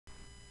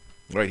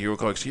Right, Hero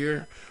Cox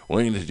here,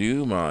 wanting to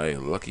do my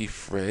Lucky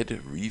Fred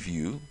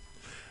review.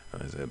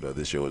 I said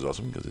this show is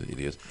awesome because it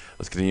is.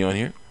 Let's continue on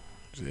here.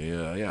 So,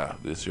 yeah,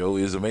 this show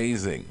is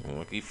amazing.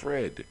 Lucky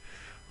Fred,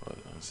 a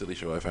silly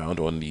show I found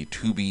on the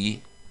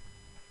Tubi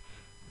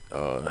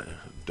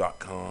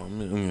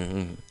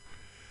 .com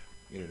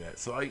internet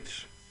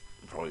site.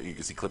 Probably you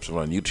can see clips of it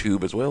on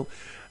YouTube as well.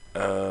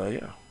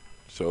 Yeah,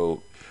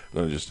 so I'm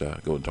gonna just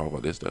go and talk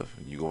about this stuff.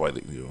 You go by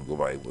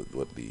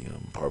what the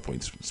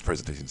PowerPoint's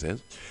presentation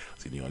says.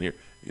 See on here.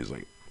 It's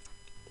like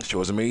the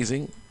show is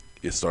amazing.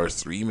 It stars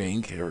three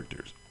main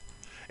characters: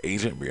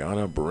 Agent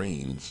Brianna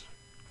Brains.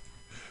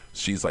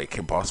 She's like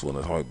Kim Possible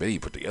and Atomic Betty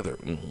put together.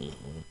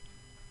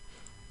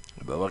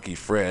 The Lucky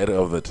Fred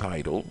of the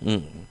title,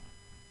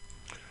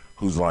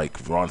 who's like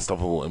Ron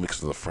Stuffable and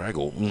mixed with a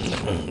Fraggle.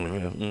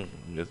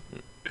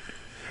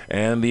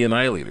 And the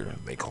Annihilator.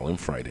 They call him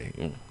Friday.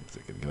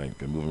 Can I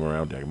move him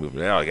around? I can move him.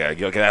 Yeah,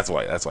 okay, that's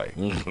why.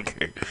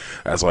 Okay,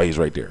 that's why he's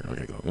right there.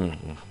 Okay, go.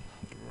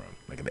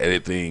 I can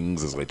edit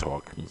things as I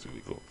talk. It's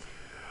really cool.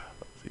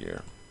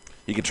 Here,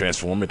 he can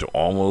transform into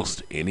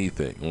almost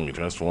anything. He can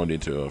transform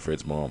into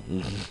Fred's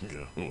mom.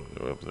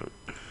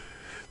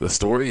 The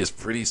story is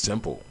pretty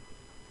simple.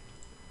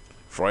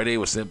 Friday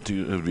was sent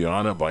to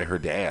Brianna by her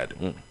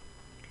dad,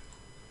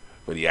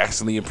 but he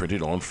accidentally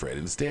imprinted on Fred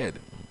instead.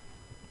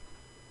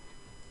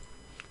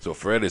 So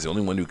Fred is the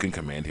only one who can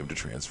command him to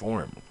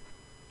transform.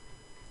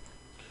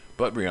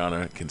 But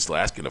Brianna can still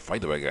ask him to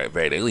fight the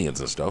bad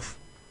aliens and stuff,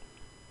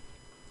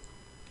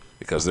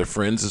 because they're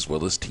friends as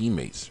well as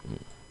teammates.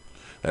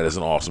 That is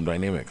an awesome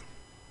dynamic.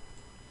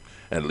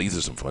 And it leads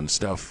to some fun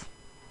stuff.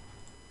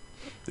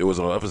 There was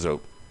an episode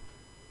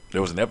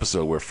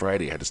where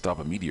Friday had to stop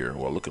a meteor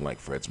while looking like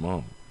Fred's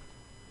mom.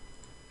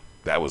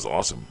 That was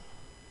awesome.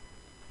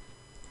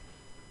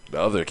 The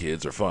other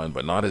kids are fun,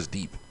 but not as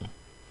deep.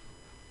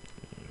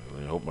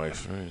 I hope my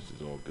experience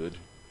is all good.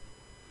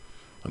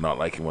 I'm not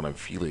liking what I'm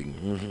feeling.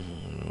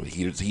 The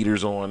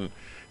heater's on.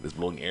 It's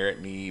blowing air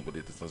at me, but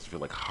it doesn't feel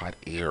like hot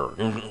air.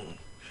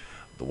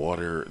 The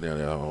water,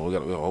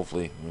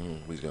 hopefully,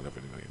 he's got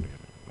everything.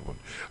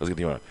 Let's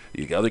get on.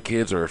 The other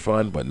kids are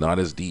fun, but not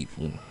as deep.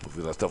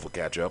 Hopefully that stuff will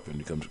catch up and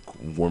becomes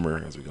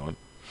warmer as we go on.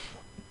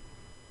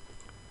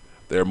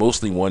 They're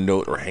mostly one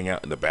note or hang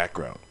out in the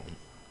background.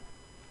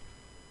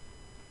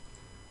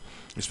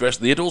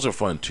 Especially the adults are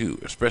fun too,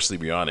 especially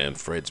Brianna and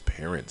Fred's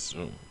parents.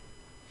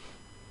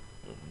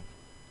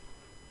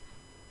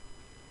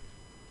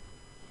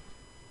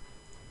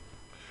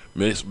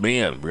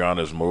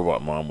 Brianna's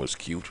robot mom was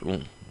cute.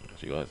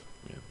 She was.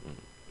 Yeah.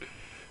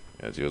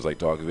 And she was like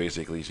talking.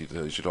 Basically, she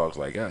talks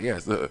like, yeah,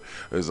 well,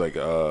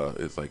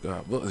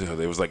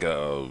 there was like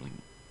a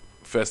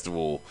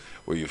festival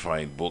where you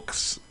find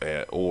books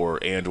or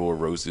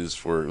roses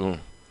for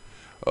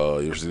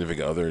your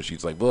significant other, and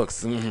she's like,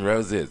 books,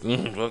 roses,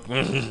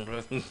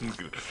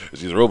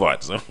 she's a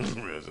robot, so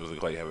it was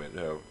like having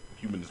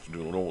humans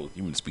doing normal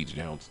human speech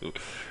now. So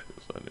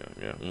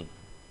yeah.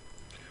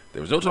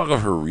 There was no talk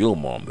of her real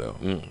mom, though.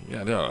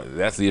 Yeah, no,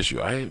 that's the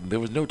issue. There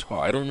was no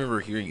talk. I don't remember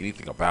hearing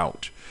anything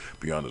about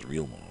Brianna's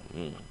real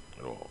mom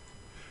at all.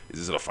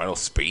 Is this a Final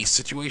Space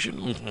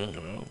situation?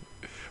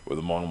 Where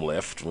the mom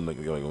left when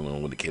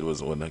the kid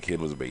was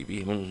a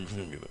baby?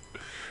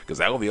 Because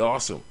that would be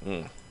awesome.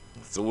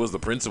 So was the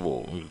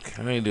principal.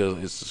 Kind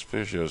of is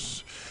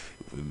suspicious.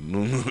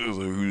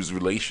 Whose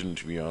relation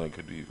to Brianna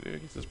could be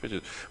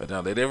suspicious. But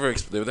now that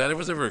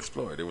was ever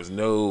explored. There was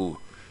no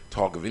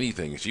talk of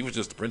anything. She was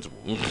just the principal.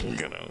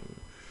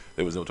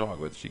 There was no talk,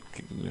 but she,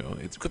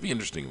 it could be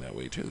interesting that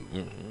way too.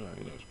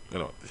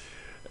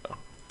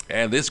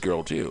 And this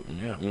girl too.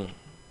 Yeah,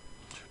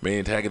 main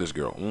antagonist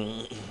girl.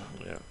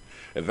 Yeah.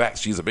 In fact,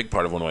 she's a big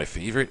part of one of my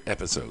favorite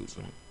episodes.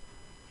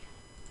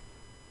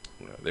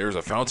 There's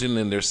a fountain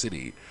in their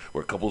city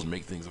where couples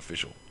make things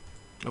official.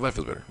 Oh, that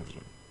feels better.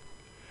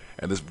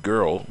 And this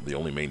girl, the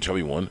only main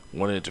chubby one,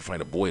 wanted to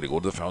find a boy to go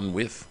to the fountain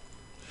with.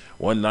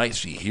 One night,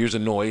 she hears a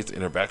noise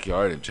in her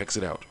backyard and checks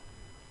it out.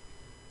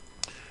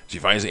 She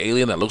finds an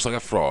alien that looks like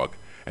a frog,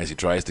 and she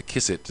tries to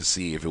kiss it to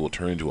see if it will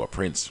turn into a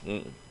prince.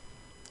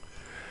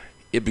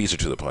 It beats her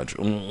to the punch.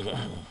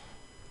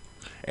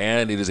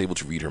 And it is able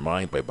to read her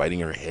mind by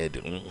biting her head.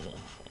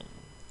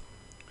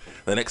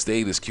 The next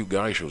day, this cute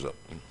guy shows up.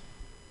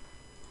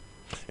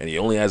 And he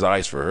only has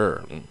eyes for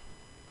her.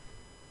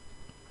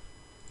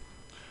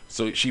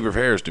 So she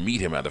prepares to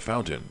meet him at the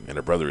fountain, and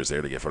her brother is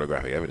there to get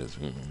photographic evidence.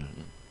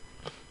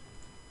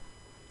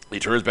 He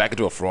turns back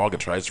into a frog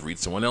and tries to read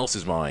someone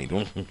else's mind.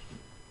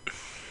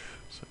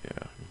 So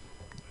yeah,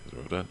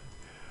 done.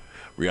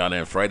 Brianna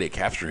and Friday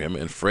capture him,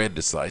 and Fred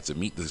decides to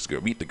meet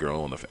the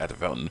girl at the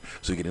fountain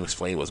so he can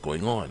explain what's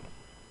going on.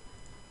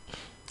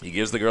 He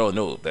gives the girl a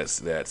note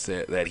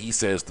that he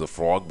says the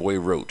frog boy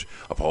wrote,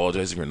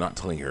 apologizing for not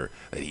telling her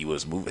that he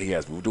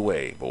has moved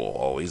away, but will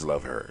always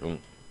love her.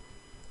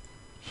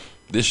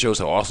 This shows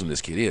how awesome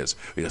this kid is,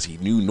 because he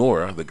knew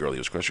Nora, the girl he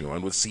was crushing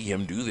on, would see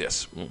him do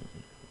this.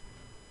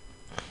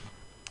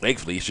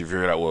 Thankfully, she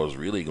figured out what was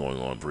really going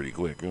on pretty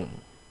quickly.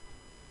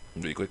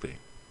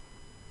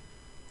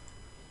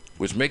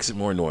 which makes it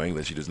more annoying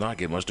that she does not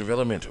get much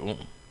development.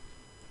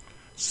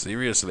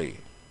 Seriously,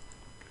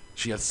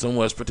 she has so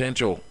much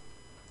potential.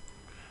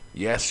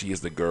 Yes, she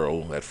is the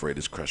girl that Fred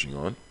is crushing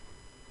on,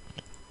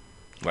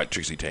 like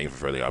Trixie Tang from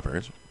Fairly Odd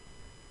Parents.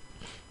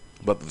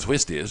 But the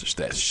twist is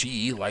that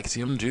she likes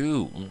him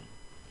too.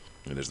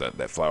 And there's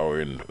that flower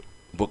and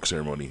book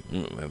ceremony.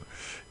 And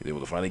he's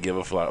able to finally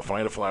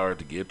find a flower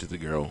to give to the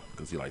girl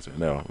because he likes her.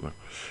 No.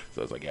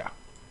 So it's like, yeah.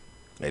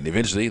 And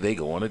eventually they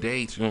go on a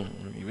date.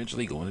 There's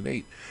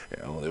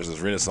this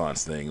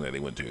Renaissance thing that they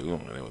went to,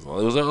 and it was a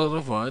lot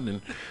of fun.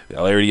 And the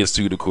hilarity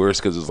ensued, of course,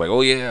 because it's like,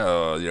 oh yeah,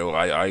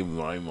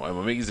 I'm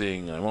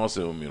amazing, I'm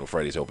awesome.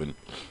 Friday's helping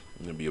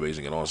and be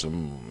amazing and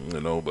awesome,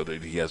 but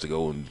he has to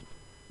go and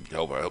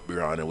help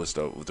Brianna with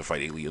stuff to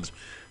fight aliens.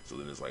 So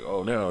then it's like,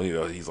 oh no,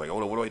 he's like, oh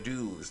no, what do I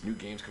do? This new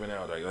game's coming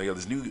out. I got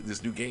this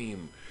new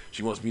game.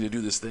 She wants me to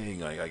do this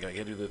thing. I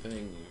can't do the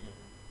thing.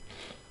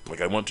 Like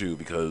I want to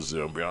because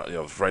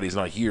Friday's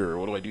not here.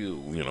 What do I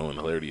do? And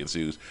hilarity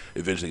ensues.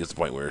 Eventually gets to the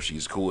point where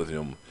she's cool with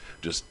him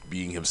just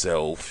being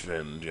himself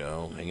and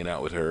hanging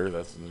out with her.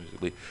 That's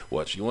basically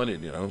what she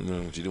wanted.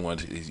 She didn't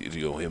want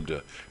him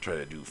to try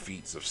to do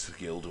feats of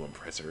skill to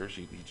impress her.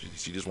 She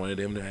just wanted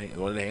him to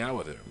hang out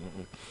with her.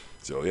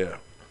 So yeah,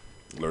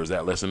 learns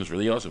that lesson. It's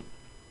really awesome.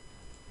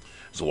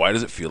 So why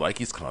does it feel like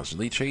he's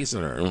constantly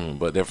chasing her?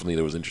 But definitely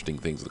there was interesting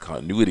things, the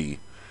continuity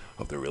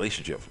of their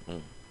relationship.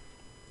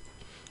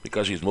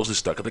 Because she's mostly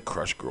stuck at the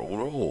crush girl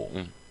role.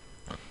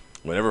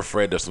 Whenever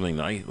Fred does something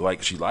nice,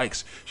 like she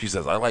likes, she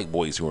says, "I like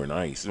boys who are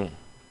nice."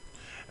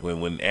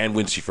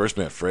 When she first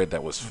met Fred,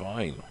 that was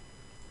fine.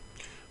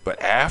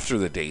 But after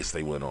the dates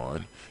they went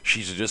on,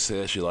 she just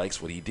says she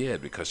likes what he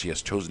did because she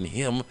has chosen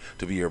him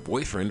to be her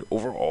boyfriend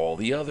over all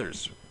the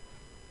others.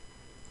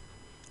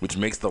 Which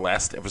makes the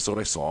last episode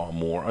I saw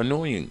more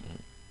annoying.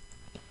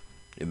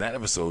 In that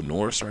episode,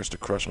 Nora starts to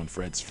crush on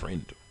Fred's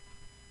friend.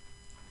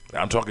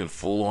 I'm talking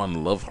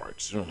full-on love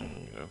hearts,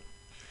 And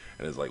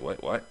it's like,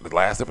 what? The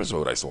last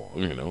episode I saw,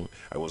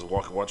 I was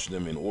watching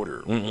them in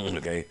order,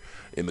 okay,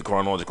 in the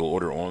chronological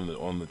order on the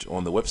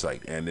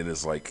website, and then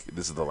it's like,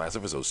 this is the last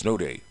episode, Snow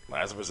Day,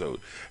 last episode,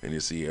 and you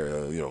see,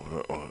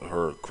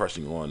 her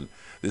crushing on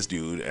this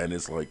dude, and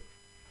it's like,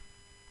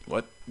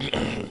 what?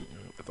 I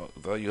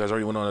thought you guys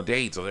already went on a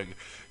date, so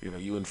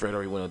you and Fred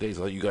already went on a date,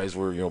 so I thought you guys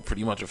were,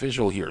 pretty much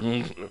official here.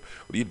 What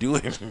are you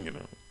doing,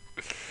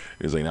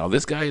 He's like, now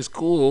this guy is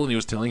cool, and he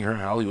was telling her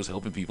how he was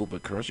helping people,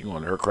 but crushing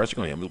on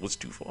him was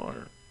too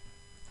far.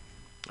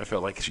 I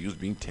felt like she was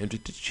being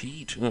tempted to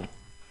cheat.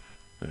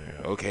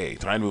 Okay,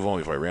 time to move on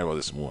before I rant about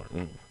this some more.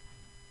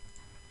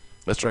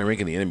 Let's try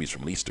ranking the enemies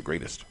from least to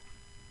greatest.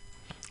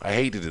 I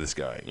hated this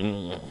guy.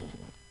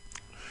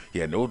 He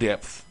had no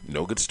depth,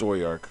 no good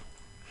story arc,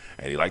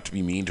 and he liked to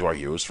be mean to our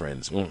hero's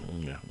friends.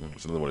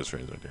 It's another one of his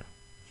friends right there.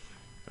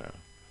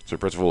 Sir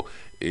Percival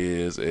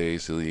is a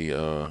silly,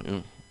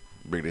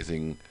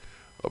 breakdancing,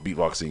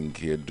 beatboxing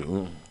kid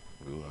who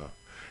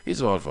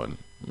he's a lot of fun.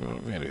 I'm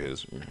a fan of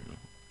his.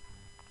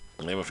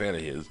 I'm a fan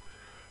of his.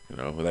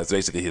 But that's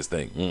basically his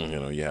thing.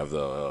 You have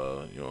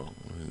the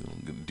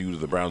dude with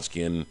the brown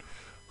skin,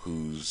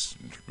 who's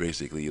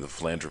basically the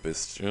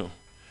philanthropist. And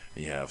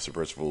you have Sir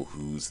Percival,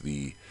 who's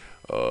the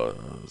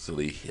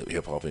silly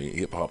hip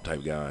hop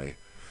type guy,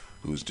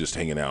 who's just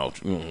hanging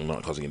out,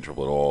 not causing any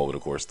trouble at all. But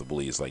of course, the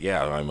bully is like,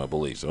 yeah, I'm a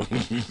bully, so I'm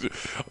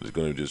just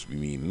gonna just be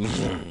mean.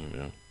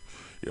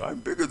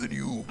 I'm bigger than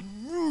you.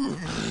 Just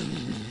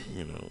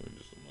I'm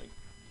like,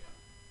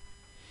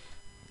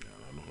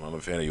 yeah, I'm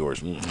a fan of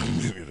yours.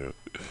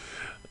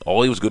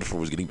 All he was good for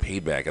was getting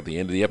paid back at the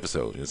end of the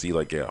episode. You see,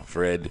 like, yeah,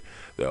 Fred,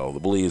 the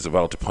bully is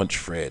about to punch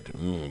Fred,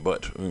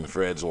 but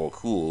Fred's all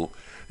cool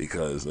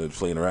because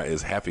playing around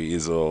is happy,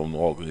 is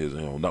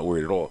not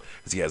worried at all,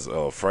 because he has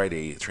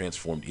Friday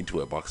transformed into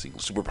a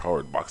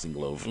superpowered boxing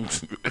glove,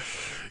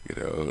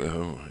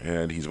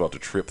 and he's about to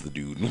trip the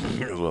dude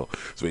as well.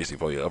 So basically,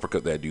 probably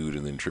uppercut that dude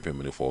and then trip him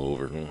and he'll fall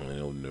over,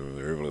 and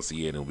everyone will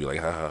see it and he'll be like,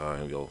 ha ha ha,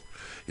 and he'll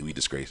be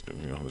disgraced.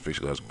 That's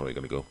basically how it's probably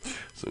gonna go.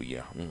 So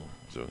yeah,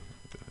 so.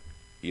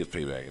 He gets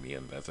paid back in the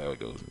end. That's how it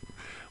goes.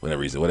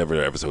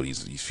 Whatever episode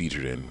he's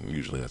featured in,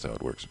 usually that's how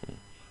it works.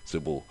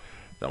 Sybil,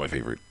 not my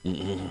favorite,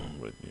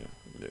 but yeah,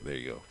 there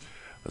you go.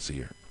 Let's see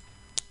here.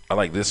 I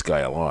like this guy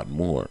a lot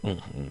more.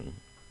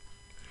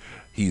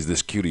 He's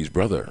this cutie's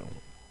brother,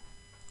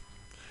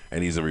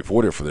 and he's a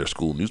reporter for their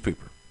school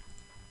newspaper.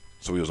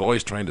 So he was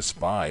always trying to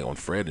spy on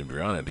Fred and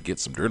Brianna to get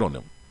some dirt on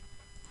them.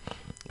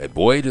 And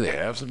boy, do they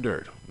have some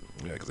dirt.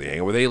 Yeah, because they hang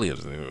out with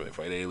aliens. They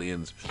fight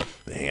aliens.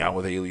 They hang out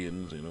with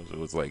aliens.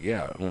 So it's like,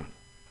 yeah. You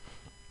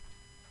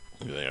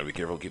gotta be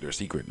careful, keep their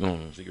secret. No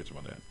secrets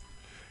about that.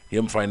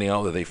 Him finding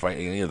out that they fight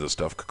aliens and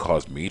stuff could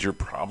cause major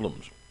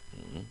problems.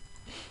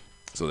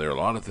 So there are a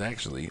lot of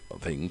things we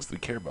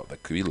care about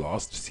that could be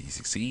lost if he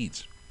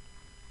succeeds.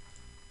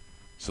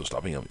 So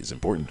stopping him is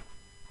important.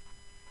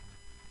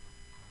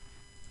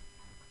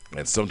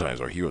 And sometimes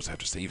our heroes have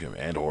to save him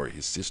and or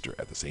his sister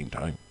at the same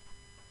time.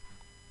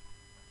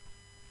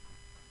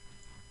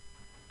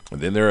 And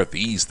then there are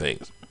these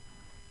things.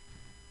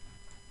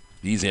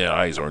 These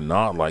AIs are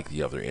not like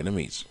the other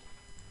enemies.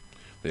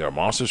 They are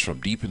monsters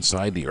from deep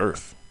inside the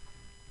earth.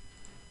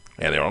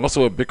 And they're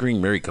also a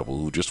bickering married couple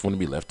who just want to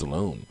be left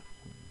alone.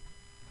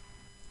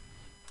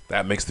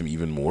 That makes them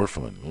even more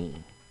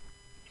fun.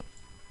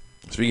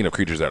 Speaking of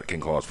creatures that can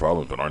cause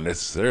problems but aren't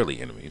necessarily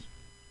enemies,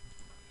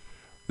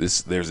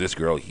 there's this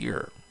girl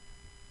here.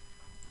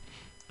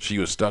 She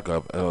was stuck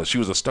up. She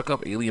was a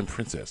stuck-up alien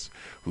princess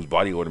whose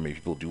body odor made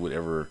people do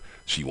whatever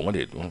she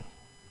wanted.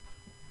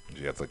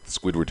 She had like the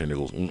Squidward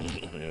tentacles,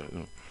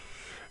 and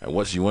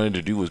what she wanted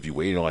to do was be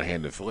waiting on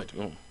hand and foot.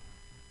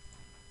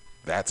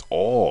 That's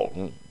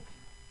all.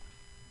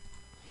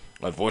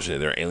 Unfortunately,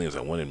 there are aliens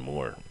that wanted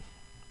more,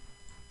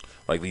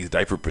 like these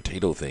diaper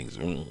potato things.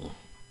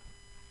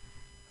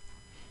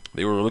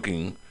 They were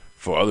looking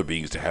for other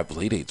beings to have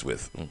playdates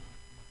with.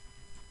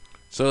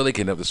 So they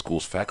kidnapped the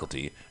school's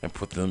faculty and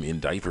put them in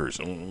diapers.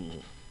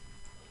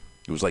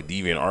 It was like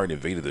DeviantArt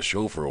invaded the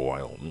show for a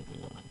while.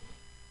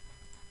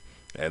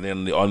 And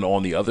then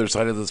on the other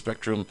side of the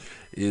spectrum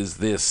is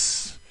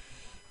this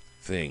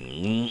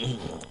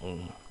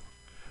thing.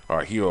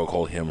 Our hero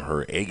called him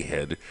her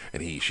egghead,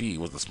 and she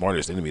was the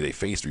smartest enemy they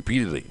faced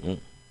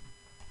repeatedly.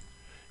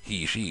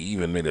 She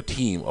even made a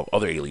team of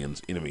other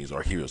aliens, enemies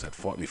our heroes had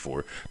fought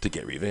before, to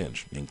get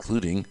revenge,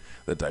 including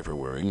the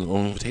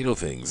diaper-wearing potato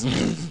things.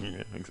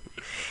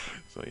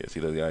 So yeah, see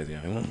those guys,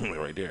 yeah,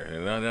 right there.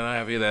 And then I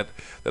have here that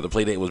the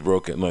playdate was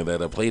broken. No, that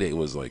the playdate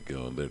was like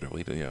their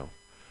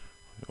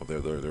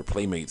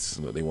playmates.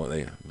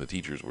 The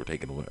teachers were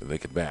taken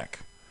back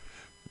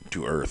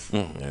to Earth,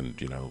 and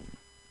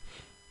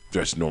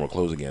dressed in normal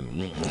clothes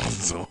again.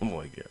 So I'm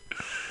like, yeah,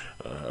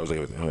 I was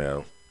like,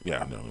 well.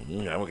 Yeah, no,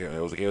 yeah, I'm okay. I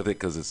was okay with it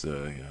because it's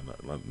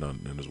not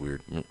as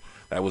weird.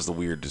 That was the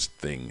weirdest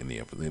thing in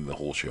the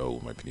whole show,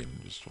 in my opinion.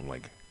 Just I'm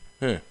like,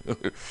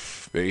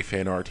 very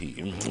fan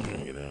arty,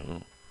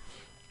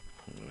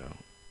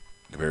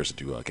 comparison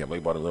to Can't Play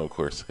Bottom Low, of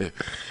course.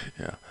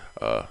 Yeah,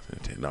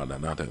 not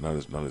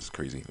as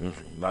crazy.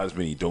 Not as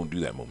many don't do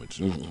that moments.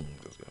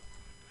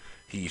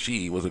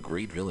 She was a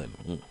great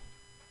villain.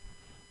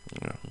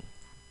 Yeah.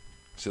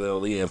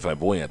 Silly and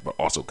flamboyant, but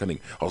also cunning.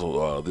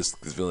 Also, this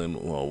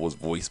villain was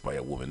voiced by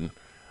a woman,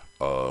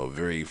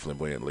 very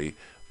flamboyantly.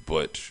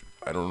 But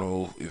I don't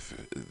know if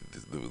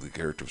the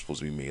character was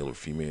supposed to be male or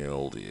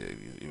female.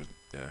 It was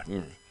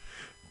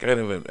kind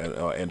of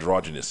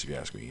androgynous, if you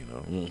ask me.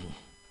 So,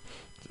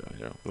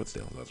 but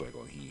still, that's why I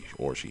call it he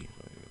or she.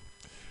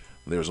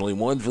 There's only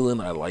one villain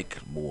I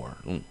like more.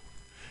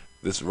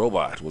 This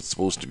robot was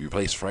supposed to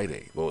replace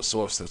Friday, but was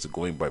so obsessed with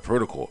going by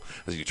protocol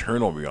as he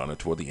turned on Rihanna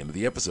toward the end of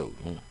the episode.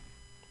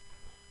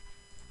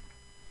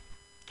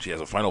 She has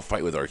a final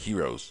fight with our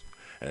heroes,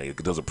 and it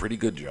does a pretty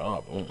good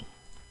job.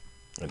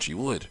 And she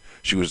would.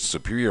 She was a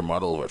superior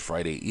model of what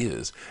Friday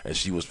is, and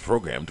she was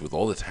programmed with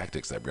all the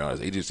tactics that Brianna's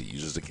agency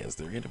uses against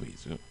their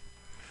enemies.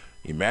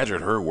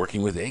 Imagine her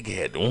working with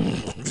Egghead.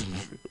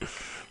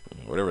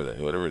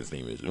 whatever his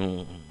name is.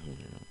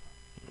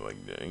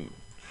 Like, dang.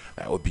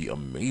 That would be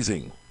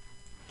amazing.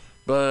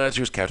 But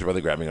she was captured by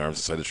the grabbing arms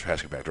inside the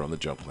trash compactor on the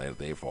junk planet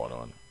they fought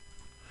on.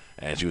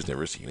 And she was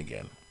never seen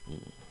again.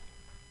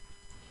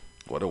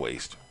 What a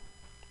waste.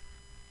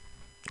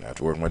 I have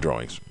to work my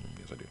drawings.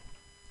 Yes, I do.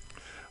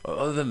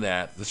 Other than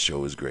that, the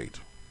show is great.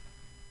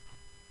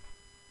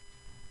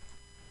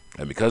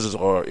 And because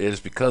it is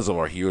because of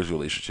our heroes'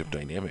 relationship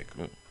dynamic.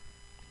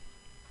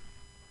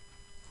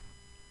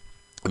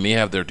 They may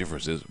have their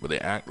differences, but they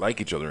act like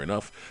each other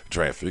enough to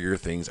try and figure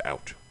things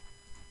out.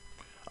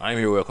 I'm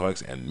Hero Whale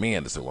Comics, and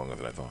man, this took longer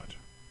than I thought.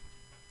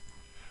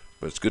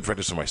 But it's good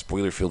practice for my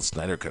spoiler-filled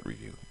Snyder Cut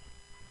review.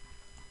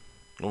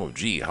 Oh,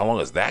 gee, how long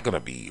is that going to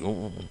be?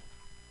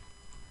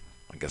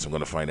 I guess I'm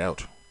going to find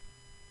out.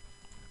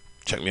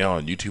 Check me out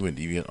on YouTube and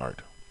DeviantArt.